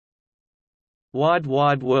Wide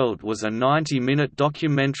Wide World was a 90-minute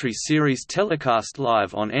documentary series telecast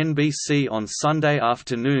live on NBC on Sunday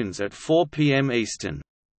afternoons at 4 p.m. Eastern.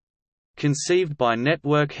 Conceived by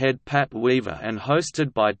network head Pat Weaver and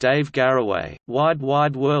hosted by Dave Garroway, Wide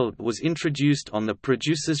Wide World was introduced on the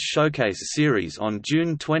Producers Showcase series on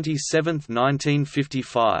June 27,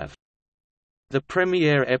 1955. The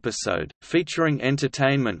premiere episode, featuring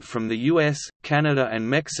entertainment from the US, Canada and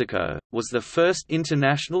Mexico, was the first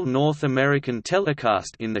international North American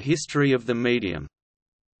telecast in the history of the medium.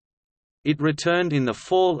 It returned in the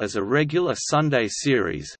fall as a regular Sunday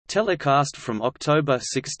series, telecast from October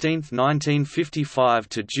 16, 1955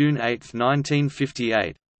 to June 8,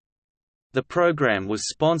 1958. The program was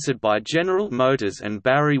sponsored by General Motors and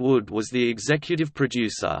Barry Wood was the executive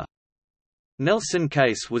producer. Nelson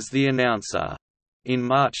Case was the announcer. In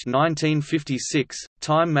March 1956,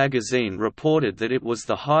 Time magazine reported that it was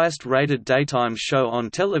the highest-rated daytime show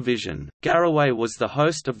on television. Garroway was the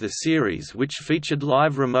host of the series, which featured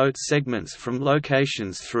live remote segments from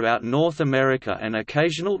locations throughout North America and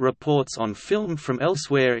occasional reports on film from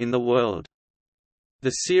elsewhere in the world.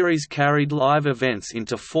 The series carried live events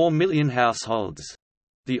into 4 million households.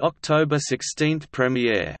 The October 16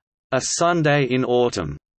 premiere, A Sunday in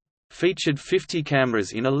Autumn, featured 50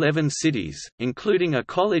 cameras in 11 cities, including a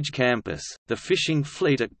college campus, the fishing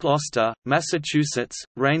fleet at Gloucester, Massachusetts,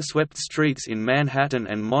 rainswept streets in Manhattan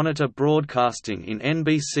and monitor broadcasting in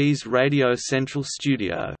NBC's Radio Central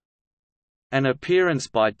studio. An appearance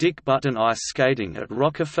by Dick Button ice skating at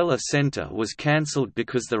Rockefeller Center was cancelled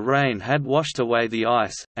because the rain had washed away the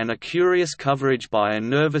ice, and a curious coverage by a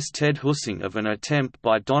nervous Ted Hussing of an attempt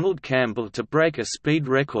by Donald Campbell to break a speed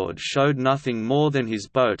record showed nothing more than his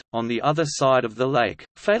boat, on the other side of the lake,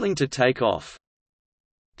 failing to take off.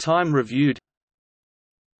 Time reviewed,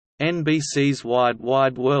 NBC's Wide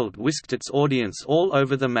Wide World whisked its audience all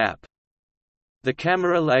over the map. The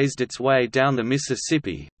camera lased its way down the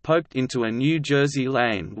Mississippi, poked into a New Jersey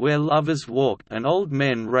lane where lovers walked and old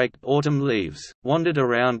men raked autumn leaves, wandered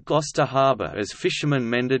around Gloucester Harbor as fishermen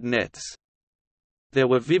mended nets. There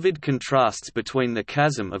were vivid contrasts between the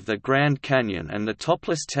chasm of the Grand Canyon and the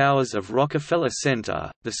topless towers of Rockefeller Center,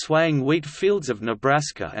 the swaying wheat fields of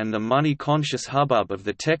Nebraska and the money-conscious hubbub of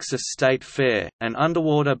the Texas State Fair, an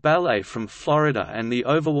underwater ballet from Florida and the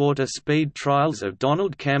overwater speed trials of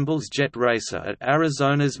Donald Campbell's jet racer at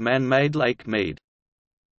Arizona's man-made Lake Mead.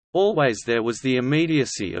 Always there was the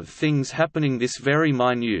immediacy of things happening this very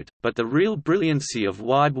minute, but the real brilliancy of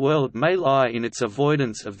Wide World may lie in its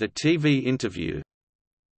avoidance of the TV interview.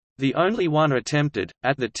 The only one attempted,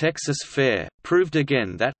 at the Texas Fair, proved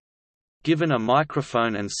again that, given a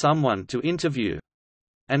microphone and someone to interview,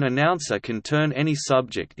 an announcer can turn any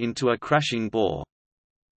subject into a crashing bore.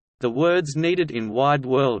 The words needed in Wide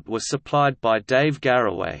World were supplied by Dave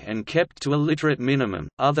Garroway and kept to a literate minimum.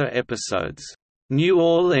 Other episodes: New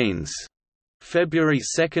Orleans, February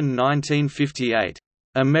 2, 1958;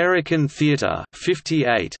 American Theater,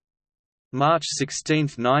 58, March 16,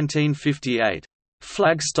 1958;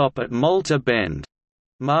 Flagstop at Malta Bend,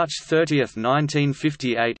 March 30,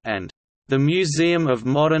 1958, and The Museum of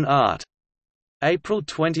Modern Art, April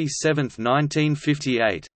 27,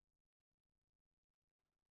 1958.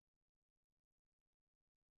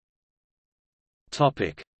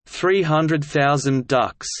 Topic: 300,000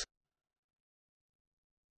 ducks.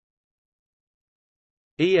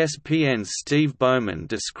 ESPN's Steve Bowman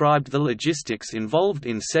described the logistics involved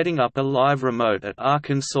in setting up a live remote at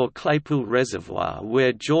Arkansas Claypool Reservoir,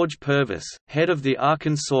 where George Purvis, head of the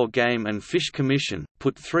Arkansas Game and Fish Commission,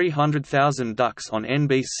 put 300,000 ducks on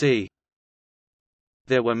NBC.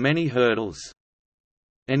 There were many hurdles.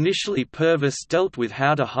 Initially, Purvis dealt with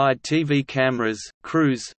how to hide TV cameras,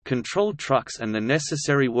 crews, control trucks and the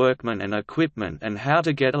necessary workmen and equipment, and how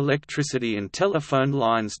to get electricity and telephone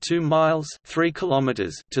lines 2 miles (3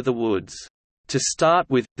 kilometers) to the woods. To start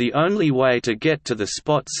with, the only way to get to the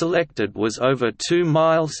spot selected was over 2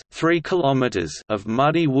 miles (3 kilometers) of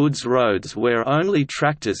muddy woods roads where only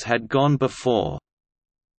tractors had gone before.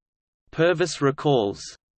 Purvis recalls,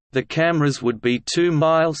 "The cameras would be 2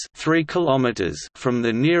 miles (3 kilometers) from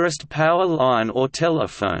the nearest power line or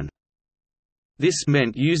telephone. This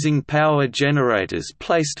meant using power generators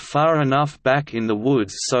placed far enough back in the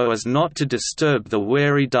woods so as not to disturb the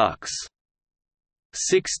wary ducks.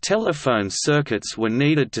 6 telephone circuits were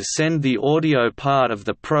needed to send the audio part of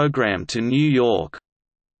the program to New York.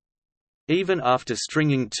 Even after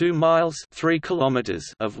stringing 2 miles (3 kilometers)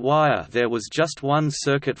 of wire, there was just one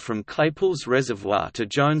circuit from Claypool's Reservoir to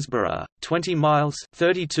Jonesboro, 20 miles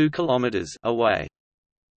 (32 kilometers) away.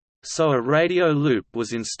 so a radio loop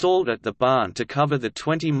was installed at the barn to cover the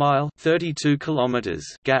 20-mile (32 kilometers)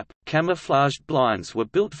 gap. Camouflaged blinds were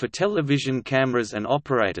built for television cameras and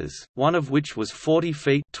operators, one of which was 40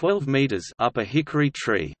 feet (12 meters) up a hickory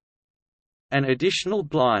tree. An additional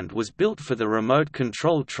blind was built for the remote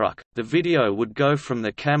control truck. The video would go from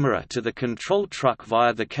the camera to the control truck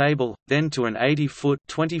via the cable, then to an 80-foot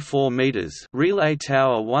 (24 meters) relay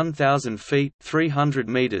tower 1,000 feet (300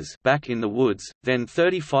 meters) back in the woods, then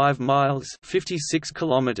 35 miles (56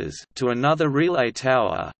 kilometers) to another relay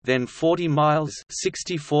tower, then 40 miles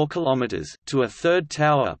 (64 kilometers) to a third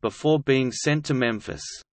tower before being sent to Memphis.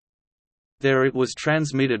 There it was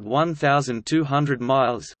transmitted 1,200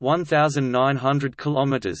 miles (1,900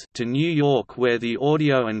 kilometers) to New York, where the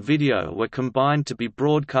audio and video were combined to be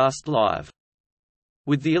broadcast live.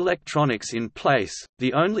 With the electronics in place,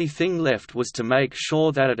 the only thing left was to make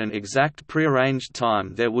sure that at an exact prearranged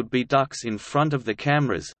time there would be ducks in front of the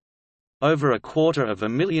cameras. Over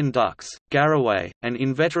 250,000 ducks. Garraway, an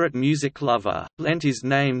inveterate music lover, lent his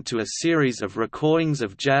name to a series of recordings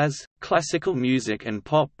of jazz, classical music and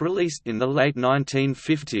pop released in the late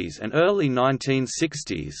 1950s and early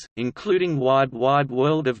 1960s, including Wide Wide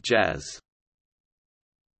World of Jazz.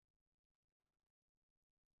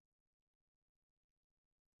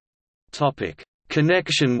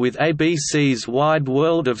 Connection with ABC's Wide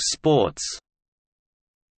World of Sports.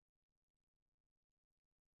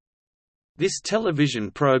 This television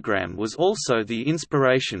program was also the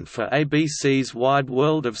inspiration for ABC's Wide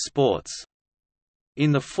World of Sports.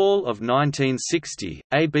 In the fall of 1960,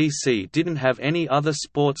 ABC didn't have any other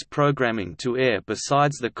sports programming to air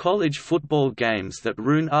besides the college football games that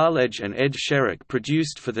Roone Arledge and Ed Sherrick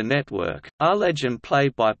produced for the network. Arledge and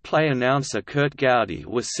play-by-play announcer Kurt Gowdy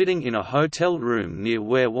were sitting in a hotel room near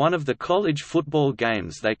where one of the college football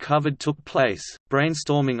games they covered took place,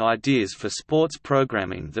 brainstorming ideas for sports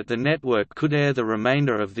programming that the network could air the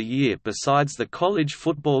remainder of the year besides the college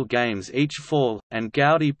football games each fall, and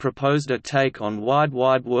Gowdy proposed a take on Wide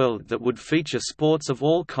World that would feature sports of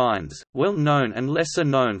all kinds, well-known and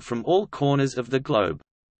lesser-known from all corners of the globe.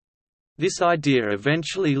 This idea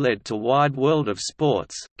eventually led to Wide World of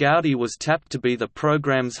Sports. Gowdy was tapped to be the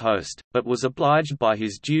program's host, but was obliged by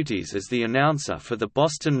his duties as the announcer for the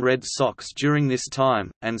Boston Red Sox during this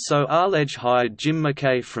time, and so Arledge hired Jim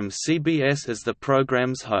McKay from CBS as the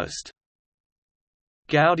program's host.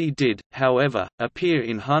 Gowdy did, however, appear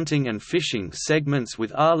in hunting and fishing segments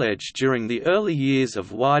with Arledge during the early years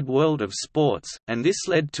of Wide World of Sports, and this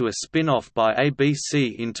led to a spin-off by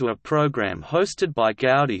ABC into a program hosted by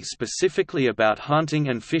Gowdy specifically about hunting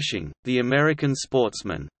and fishing, The American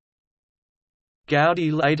Sportsman.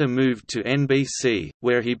 Gowdy later moved to NBC,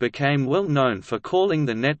 where he became well known for calling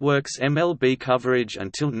the network's MLB coverage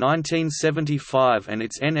until 1975 and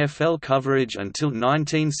its NFL coverage until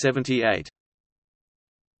 1978.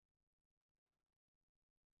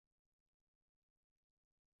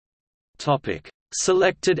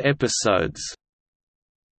 Selected episodes.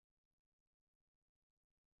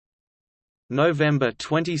 November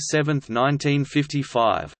 27,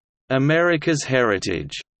 1955. America's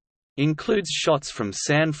Heritage includes shots from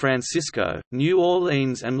San Francisco, New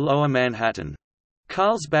Orleans and Lower Manhattan.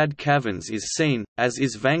 Carlsbad Caverns is seen, as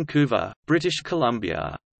is Vancouver, British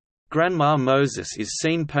Columbia. Grandma Moses is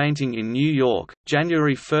seen painting in New York,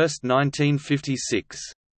 January 1, 1956.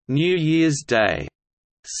 New Year's Day.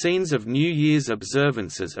 Scenes of New Year's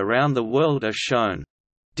observances around the world are shown.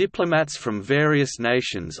 Diplomats from various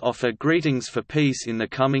nations offer greetings for peace in the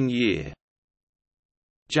coming year.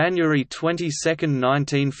 January 22,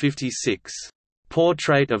 1956.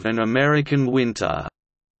 Portrait of an American Winter.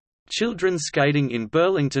 Children skating in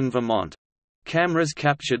Burlington, Vermont. Cameras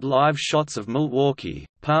captured live shots of Milwaukee,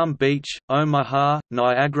 Palm Beach, Omaha,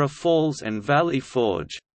 Niagara Falls and Valley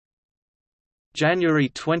Forge. January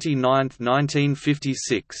 29,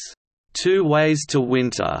 1956. 2 Ways to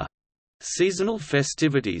Winter. Seasonal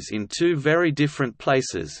festivities in 2 very different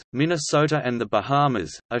places, Minnesota and the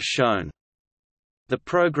Bahamas, are shown. The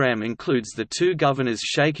program includes the 2 governors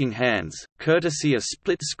shaking hands, courtesy a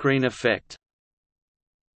split-screen effect.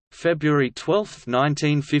 February 12,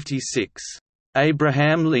 1956.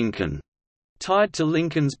 Abraham Lincoln. Tied to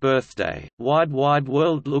Lincoln's birthday, Wide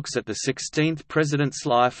World looks at the 16th president's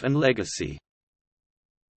life and legacy.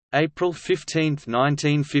 April 15,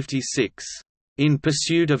 1956. In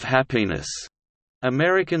Pursuit of Happiness.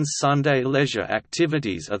 American Sunday leisure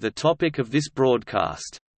activities are the topic of this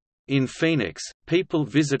broadcast. In Phoenix, people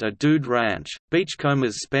visit a dude ranch,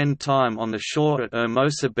 beachcombers spend time on the shore at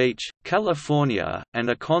Hermosa Beach, California, and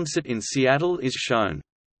a concert in Seattle is shown.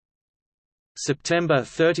 September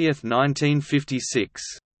 30, 1956.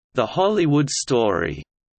 The Hollywood Story.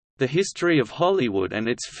 The History of Hollywood and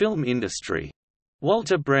Its Film Industry.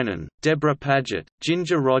 Walter Brennan, Deborah Paget,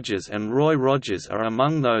 Ginger Rogers and Roy Rogers are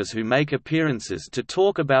among those who make appearances to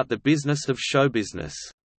talk about the business of show business.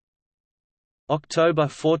 October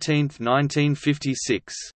 14,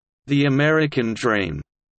 1956. The American Dream.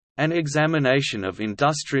 An examination of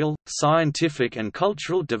industrial, scientific and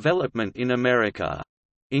cultural development in America.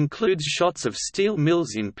 Includes shots of steel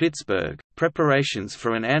mills in Pittsburgh, preparations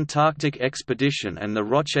for an Antarctic expedition and the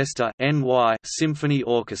Rochester, NY Symphony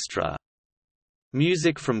Orchestra.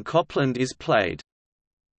 Music from Copland is played.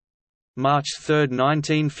 March 3,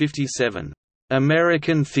 1957.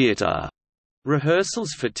 American Theatre.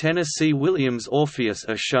 Rehearsals for Tennessee Williams' Orpheus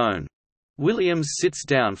are shown. Williams sits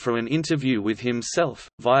down for an interview with himself,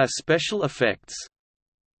 via special effects.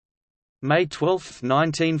 May 12,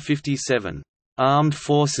 1957. Armed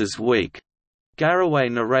Forces Week. Garraway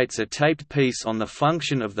narrates a taped piece on the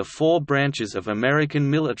function of the four branches of American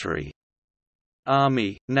military.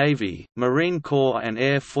 Army, Navy, Marine Corps and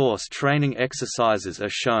Air Force training exercises are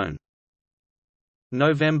shown.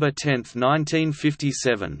 November 10,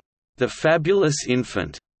 1957. The Fabulous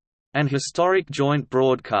Infant. An historic joint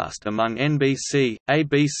broadcast among NBC,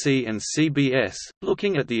 ABC and CBS,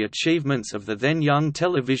 looking at the achievements of the then young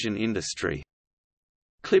television industry.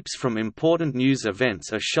 Clips from important news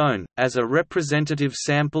events are shown, as are representative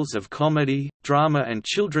samples of comedy, drama and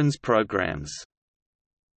children's programs.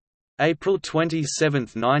 April 27,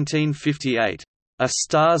 1958. A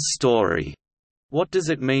Star's Story. What does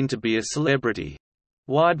it mean to be a celebrity?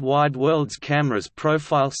 Wide World's cameras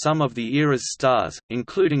profile some of the era's stars,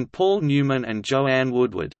 including Paul Newman and Joanne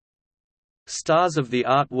Woodward. Stars of the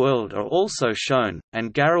art world are also shown,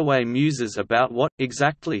 and Garraway muses about what,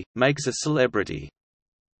 exactly, makes a celebrity.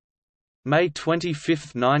 May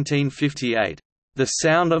 25, 1958. The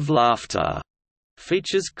Sound of Laughter.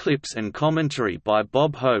 Features clips and commentary by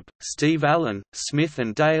Bob Hope, Steve Allen, Smith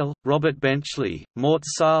and Dale, Robert Benchley, Mort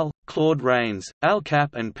Sahl, Claude Rains, Al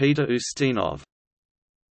Capp and Peter Ustinov.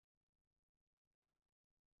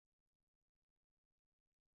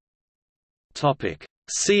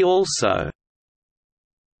 See also: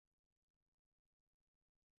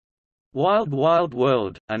 Wild Wild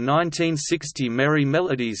World, a 1960 Merry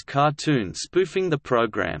Melodies cartoon spoofing the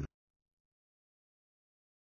program.